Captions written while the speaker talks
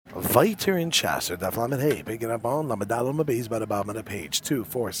Viter in Chasser, Daf Lamed Hey, picking up on Lamadal Mabees by the bottom of the page. 2,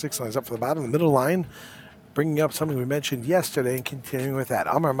 4, 6 lines up for the bottom, the middle line, bringing up something we mentioned yesterday and continuing with that.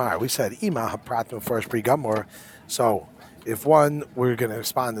 Amar Mar, we said Ima Hapratnu first pre Gumor. So if one, we're going to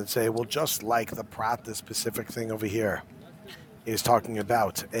respond and say, well, just like the Prat, the specific thing over here is talking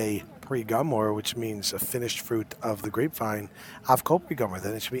about a pre-gumor, which means a finished fruit of the grapevine. Avko pre-gumor,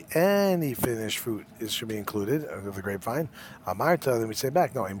 then it should be any finished fruit. It should be included of the grapevine. Amarta, then we say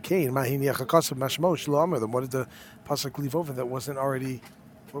back, no, imkain, mahini achakasav mashmos lo amar. Then what did the pasuk leave over that wasn't already,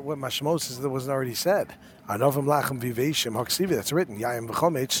 what mashmos is that wasn't already said? Anovim lachem viveshim haksivi, that's written, yayim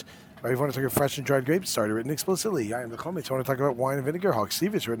v'chomich. Right, if you want to talk about fresh and dried grapes, started written explicitly. Yayim v'chomich. You want to talk about wine and vinegar,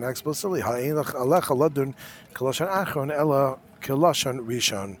 haksivi, it's written explicitly. Ha'ein alecha ladun koloshan achron ela koloshan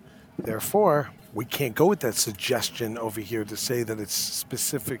rishon. Therefore, we can't go with that suggestion over here to say that it's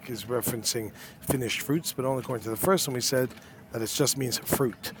specific is referencing finished fruits, but only according to the first one we said that it just means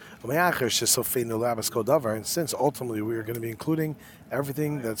fruit. And since ultimately we are going to be including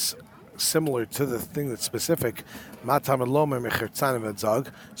everything that's similar to the thing that's specific, so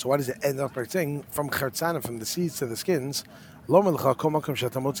why does it end up by saying from chertzanim, from the seeds to the skins?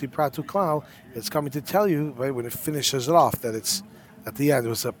 It's coming to tell you, right, when it finishes it off, that it's at the end, it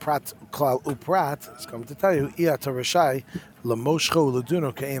was a prat klal uprat. It's coming to tell you, iata rashai lamoshcho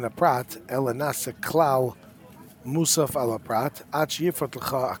laduno ke'ena prat elanasa klal musaf ala prat ach yifrat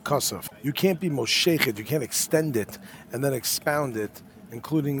lecha akosov. You can't be moshechet. You can't extend it and then expound it,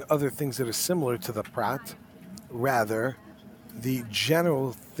 including other things that are similar to the prat. Rather, the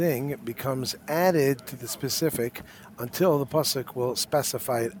general thing becomes added to the specific until the pasuk will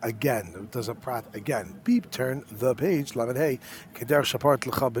specify it again. It does a prat again. Beep, turn the page. Lamed Hey, keder shapart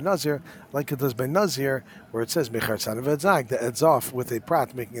l'cha benazir, like it does by Nazir, where it says mechar tzanav edzag, that adds off with a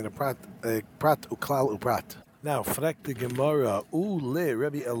prat, making it a prat uklal uprat. Now, frek the Gemara ule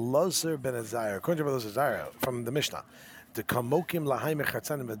Rabbi Elazar ben Azariah, according to Rabbi Elazar from the Mishnah, the kamokim lahai mechar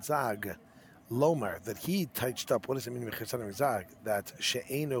tzanav edzag. Lomar, that he touched up. What does it mean? That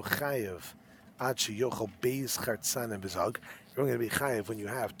she'enu chayev ad sheyochel beis chartzanim v'zag. You're only going to be chayev when you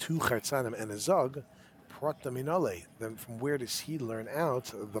have two chartzanim and a zag. Prat minole. Then from where does he learn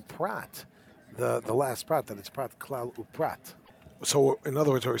out the prat, the last prat, that it's prat klal uprat? So in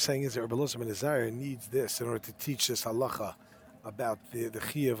other words, what we're saying is that Rabbi Elazar ben Azariah needs this in order to teach this halacha about the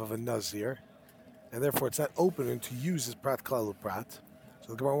chayev of a nazir, and therefore it's not open to use this prat klal uprat.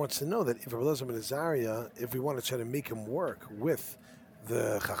 So the Gemara wants to know that if Rabbi Elazar ben Azariah, if we want to try to make him work with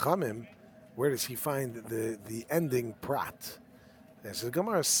the Chachamim, where does he find the ending prat? And so the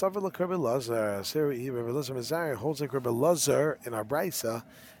Gemara, Savar like Rabbi Elazar, Rabbi Elazar ben Azariah holds like Rabbi Elazar in our Braisa,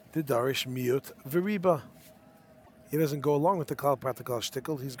 the Darish Miut Viriba. He doesn't go along with the Klal Prat Klal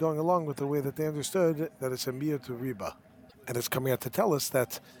Shtickle, he's going along with the way that they understood that it's a Miut Viriba. And it's coming out to tell us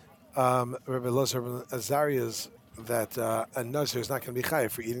that Rabbi Elazar ben Azariah's that a nazir is not going to be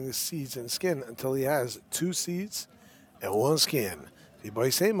chayav for eating the seeds and skin until he has two seeds and one skin.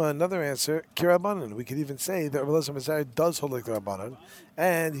 Another answer, kirabanan. We could even say that Rabbi Elazar ben Azariah does hold like the rabbanan,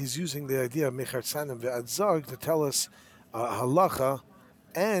 and he's using the idea of mechar tzanim ve'adzog to tell us halacha,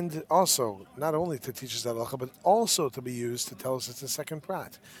 and also not only to teach us that halacha, but also to be used to tell us it's the second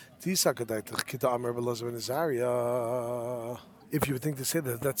prat. If you would think to say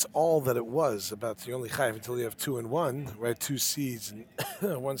that that's all that it was about you only chayiv until you have two and one, right? Two seeds and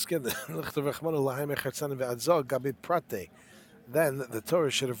one skin. Then the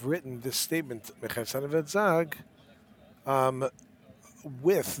Torah should have written this statement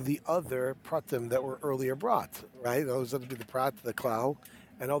with the other pratim that were earlier brought, right? Those would be the prat, the klal,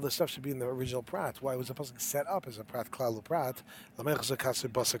 and all this stuff should be in the original prat. Why was the pasuk set up as a prat klal prat? Why did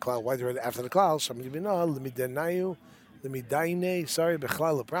it write after the klal?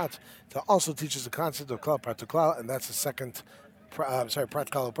 Bechlal Prat, to also teaches the concept of klal prat to klal, and that's the second, prat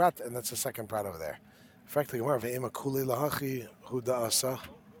klal prat, and that's the second prat over there. Why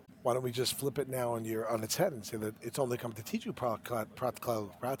don't we just flip it now on its head and say that it's only come to teach you prat klal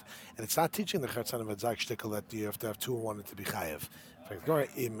prat, and it's not teaching the chertzanim v'zag shtickle that you have to have two and one to be chayev. In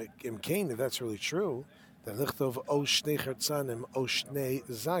fact, im kain, if that's really true, then lichtov o shnei chertzanim o shnei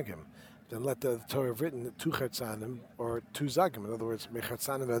zagim. Then let the Torah have written two chertzanim or two zagim. In other words,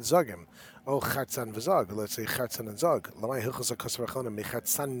 mechartzanim ve'adzagim. Oh, chartzan ve'zag. Let's say chartzan and zag. Lamai hilchos hakosar achonim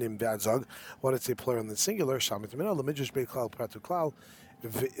mechartzanim ve'adzag. What did it say plural in the singular? Shamit minol l'midrash bei klal prat klal.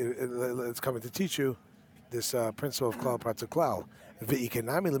 It's coming to teach you this principle of klal prat klal.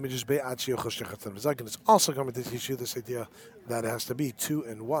 Ve'ikenami l'midrash bei achi yochos shechartzan ve'zag. And it's also coming to teach you this idea that it has to be two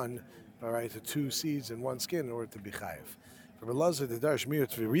and one. All right, two seeds and one skin in order to be chayiv. Rabbi Elazar, the Darish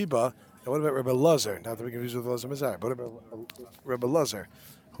Miut Viriba. And what about Rabbi Elazar? Not that we can use with Elazar Mazar, but Rabbi Elazar.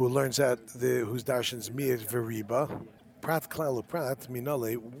 who learns whose darshan's mir veriba. Prat klal prat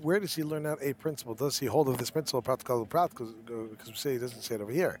minole. Where does he learn out a principle? Does he hold of this principle prat klal prat? Because we say he doesn't say it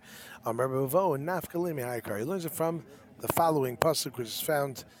over here. Rabbi Vo and nafkalimi haikar. He learns it from the following pasuk, which is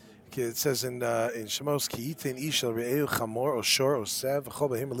found. It says in Shemos ki yitin ishal re'eu chamor or shor or sev v'chol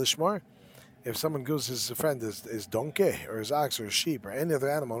behim lishmar. If someone gives his friend his donkey or his ox or his sheep or any other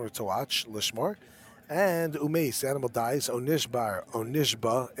animal in order to watch lishmar, and umeis, the animal dies, onishbar,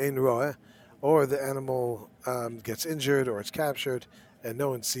 onishba, ein roeh, or the animal gets injured or it's captured and no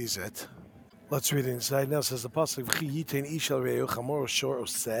one sees it. Let's read it inside. Now it says the pasuk v'chi yitin ishal re'eu chamor or shor or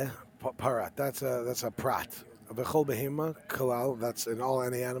seh parat. That's a prat. V'chol behema kalal. That's in all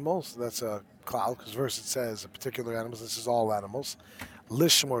any animals. That's a klal because verse it says a particular animals. This is all animals.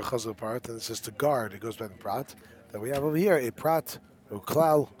 Lishmor chazal parat, and this is to guard. It goes by the prat that we have over here. A prat,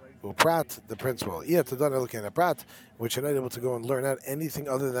 uklal, uprat, the principle. Iyat tadan looking at prat, which you're not able to go and learn out anything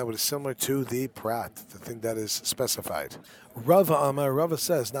other than that what is similar to the prat, the thing that is specified. Rava Amar, Rava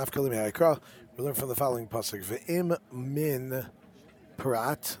says, Nafkalim Ha'ikra, we learn from the following pasuk: Ve'im min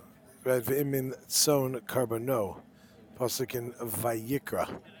prat, right? Ve'im min tzon karbono, pasuk in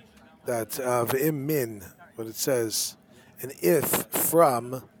Vayikra. That ve'im min, what it says, and if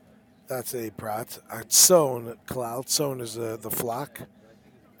from, that's a prat. Tzon klal, tzon is the flock.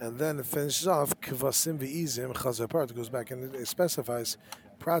 And then it finishes off, kvasim v'izim chazar part. It goes back and it specifies,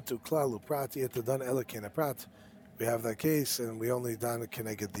 pratu klalu prat yetadan elikin prat. We have that case, and we only dan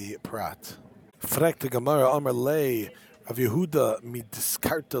keneged the prat. Frek the Gemara Amar Lei of Yehuda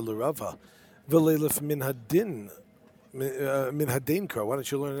midiskarta l'Rava v'leilef min hadin min hadinka. Why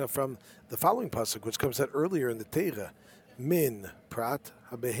don't you learn that from the following pasuk, which comes out earlier in the Teira? Min prat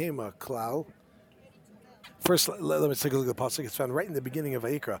habehema klal. First, let me take a look at the pasuk. It's found right in the beginning of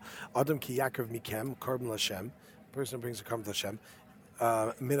Vayikra. Adam ki yakrav mikem korban l'Hashem. Person brings a korban to Hashem.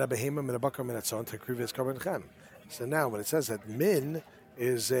 Min habehema min habakar min hatzon takrivis korban l'Hashem. So now, when it says that min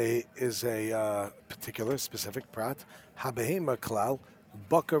is a particular specific prat, habehema klal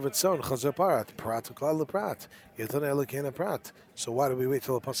bakar v'tzon chazar parat prat klal leprat yetan elikena prat. So why do we wait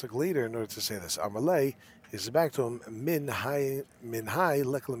till the pasuk later in order to say this? Amalei is back to him min hai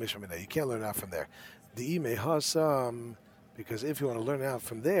lekla mishmina. You can't learn out from there. The ime hasam, because if you want to learn out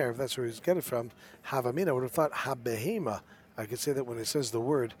from there, if that's where he's get it from, havamina, I would have thought habehema. I could say that when it says the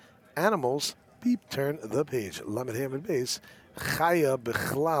word animals, beep, turn the page. Lamed ham and base, chaya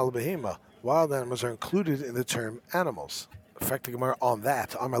bechlal behema. Wild animals are included in the term animals. Effective Gemara on that.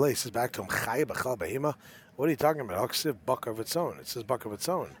 Amalei says back to him, chaya bechlal behema. What are you talking about? Aksiv bakar of its own. It says bakar of its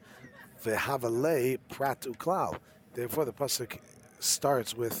own. Vehavalei prat uklal. Therefore, the pasuk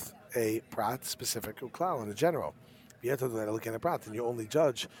starts with a prat specific uklal in the general. Yet looking at prat, and you only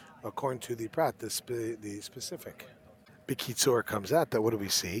judge according to the prat, the specific. Bikitzur comes out that what do we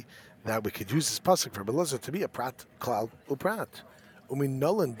see? That we could use this pasuk for Belazar to be a prat klal uprat.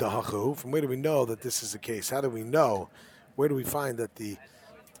 Uminolan dahachu. From where do we know that this is the case? How do we know? Where do we find that the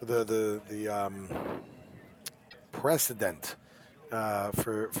precedent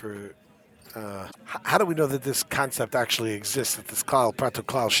for how do we know that this concept actually exists? That this klal pratu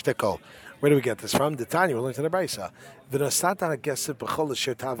klal shtickle. Where do we get this from? The Tanya, we learned in the Brisa. V'nosatan hagesed b'chol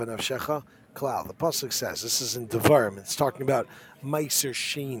asher tava nafshecha klal. The pasuk says this is in Devarim. It's talking about meiser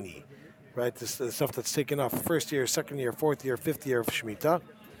sheni, right? This the stuff that's taken off first year, second year, fourth year, fifth year of Shemitah.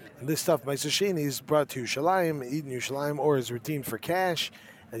 And this stuff, meiser sheni, is brought to Yerushalayim, eaten in Yerushalayim, or is redeemed for cash,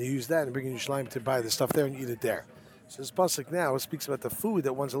 and you use that and bring in Yerushalayim to buy the stuff there and eat it there. So this pasuk now speaks about the food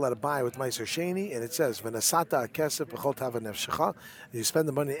that one's allowed to buy with meiser sheni, and it says v'nasata kesef b'chol tava nefshecha. You spend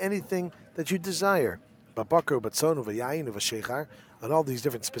the money on anything that you desire, babakar, batzon, v'yayin, v'shechar, and all these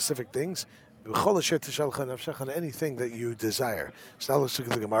different specific things. B'chol asher tishalcha nefshecha, anything that you desire. So now let's look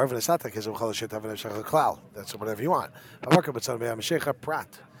at the Gemara. V'nasata kesef b'chol asher tava nefshecha klal. That's whatever you want. Babakar, batzon, v'yayin, v'shechar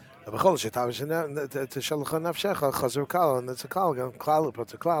prat. B'chol asher tava tishalcha nefshecha chazur klal, and that's a klal. Klal,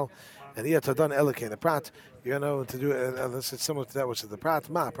 put a klal. And yet done elikane the prat. You're gonna know to do it unless it's similar to that which is the prat.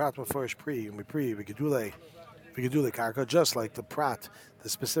 Prat maforish pri vigedule karka. Just like the prat, the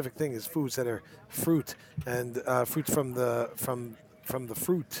specific thing is foods that are fruit and fruit from the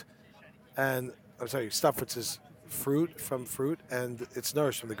fruit, and I'm sorry, stuff which is fruit from fruit and it's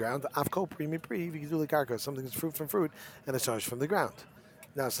nourished from the ground. Afko pri vigedule karka. Something is fruit from fruit and it's nourished from the ground.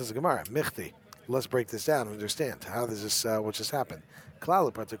 Now it says the Gemara michti. Let's break this down and understand how does this what just happened.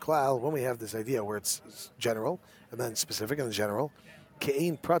 Klal pratu klal, when we have this idea where it's general and then specific and then general,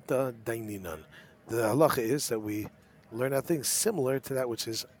 ke'ein prata daininan. The halacha is that we learn out things similar to that which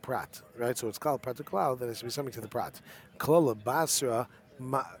is prat, right? So it's called pratu klal, then it should be something to the prat. Klala basra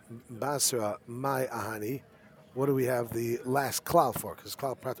mai ahani what do we have the last klal for? Because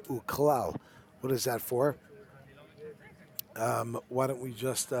klal prat u klal. What is that for? Why don't we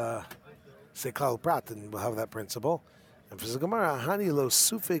just say klal prat and we'll have that principle? And for the Gemara, hani lo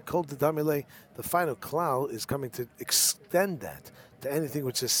sufe kol dedamile, the final klal is coming to extend that to anything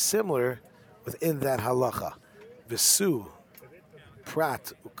which is similar within that halacha. Visu,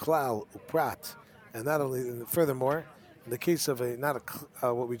 prat, uklal, uprat, and not only. And furthermore, in the case of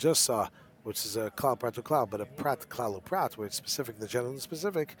what we just saw, which is a klal prat uklal, but a prat klal uprat, where it's specific, the general and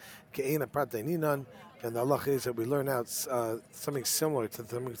specific, ke'ena prat deininan, and the halacha is that we learn out something similar to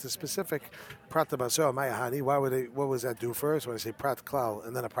the specific. Prat basar mayahani. What was that do first? When I say prat klal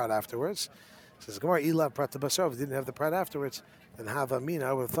and then a prat afterwards, it says Gemara ila prat basar. If we didn't have the prat afterwards, then havamina.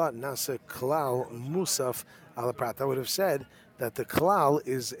 I would have thought nasa klal musaf ala prat. I would have said that the klal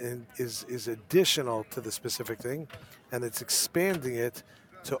is additional to the specific thing, and it's expanding it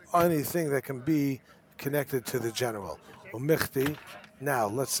to anything that can be connected to the general. Umichti. Now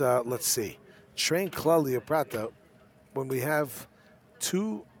let's see. Train klal prata. When we have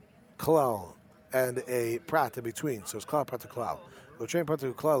two klal and a prat in between, so it's klal prat klal. Or train prat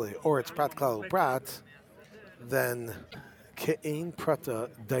klali, or it's prat klal prat, then ke'ein prata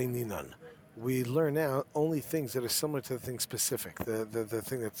daininan. We learn now only things that are similar to the thing specific, the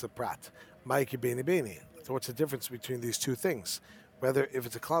thing that's a prat. Ma'iki beni beni. So what's the difference between these two things? Whether if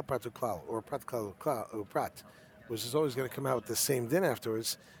it's a klal prat klal or a prat klal or prat, which is always going to come out with the same din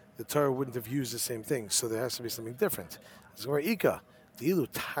afterwards, the Torah wouldn't have used the same thing, so there has to be something different. Ika, the ilu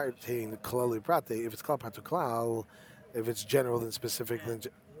tartein klali prate. If it's klal prat klal, if it's general and specific, then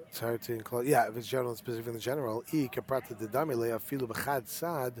tartein klal. Yeah, if it's general and specific in the general, ika prate de damile afilu b'chad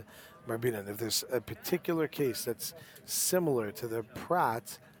sad marbinan. If there's a particular case that's similar to the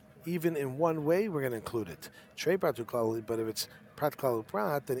prat, even in one way, we're going to include it. Trei prat klali, but if it's prat klal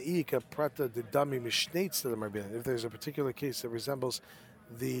prat, then ika prata de dami mishneitz to the marbinan. If there's a particular case that resembles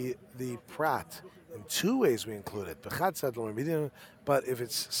the prat, in two ways we include it. But if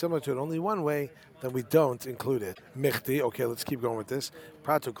it's similar to it only one way, then we don't include it. Michti, okay, let's keep going with this.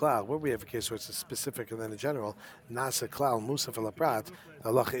 Prat to klal, where we have a case where it's a specific and then a general. Nasa klal musaf ala prat. The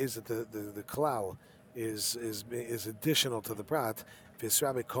halacha is that the klal is additional to the prat.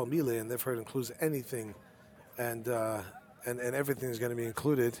 Visrabe kol mile, and therefore it includes anything, and everything is going to be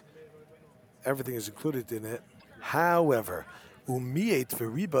included. Everything is included in it. However, umiyet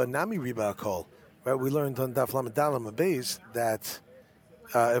v'riba nami riba akol. Right, we learned on Daf Lamed Dalam Abayz that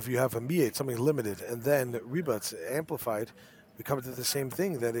if you have a miyet, something limited, and then riba, it's amplified, we come to the same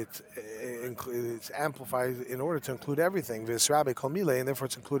thing, that it's amplified in order to include everything. V'esrabe kol mile, and therefore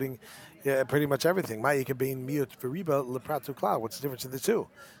it's including pretty much everything. Ma'ika bein miyot v'riba lepratu klal. What's the difference of the two?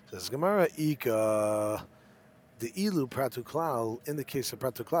 Says Gemara, ika. The ilu pratu klal, in the case of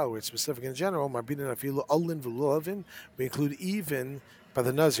pratu klal, where it's specific in general, marbinin afilu olin v'lulavin, we include even by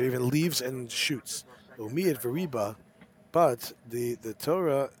the nazir, even leaves and shoots. Umiyat v'riba, but the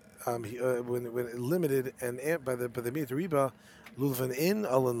Torah, when it limited and by the miyat v'riba, lulavin in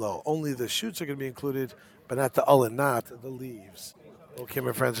olin lo, only the shoots are going to be included, but not the olin, not the leaves. Okay,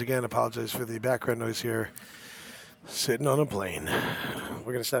 my friends, again, apologize for the background noise here. Sitting on a plane.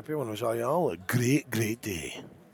 We're going to stop here. I want to wish all y'all a great day.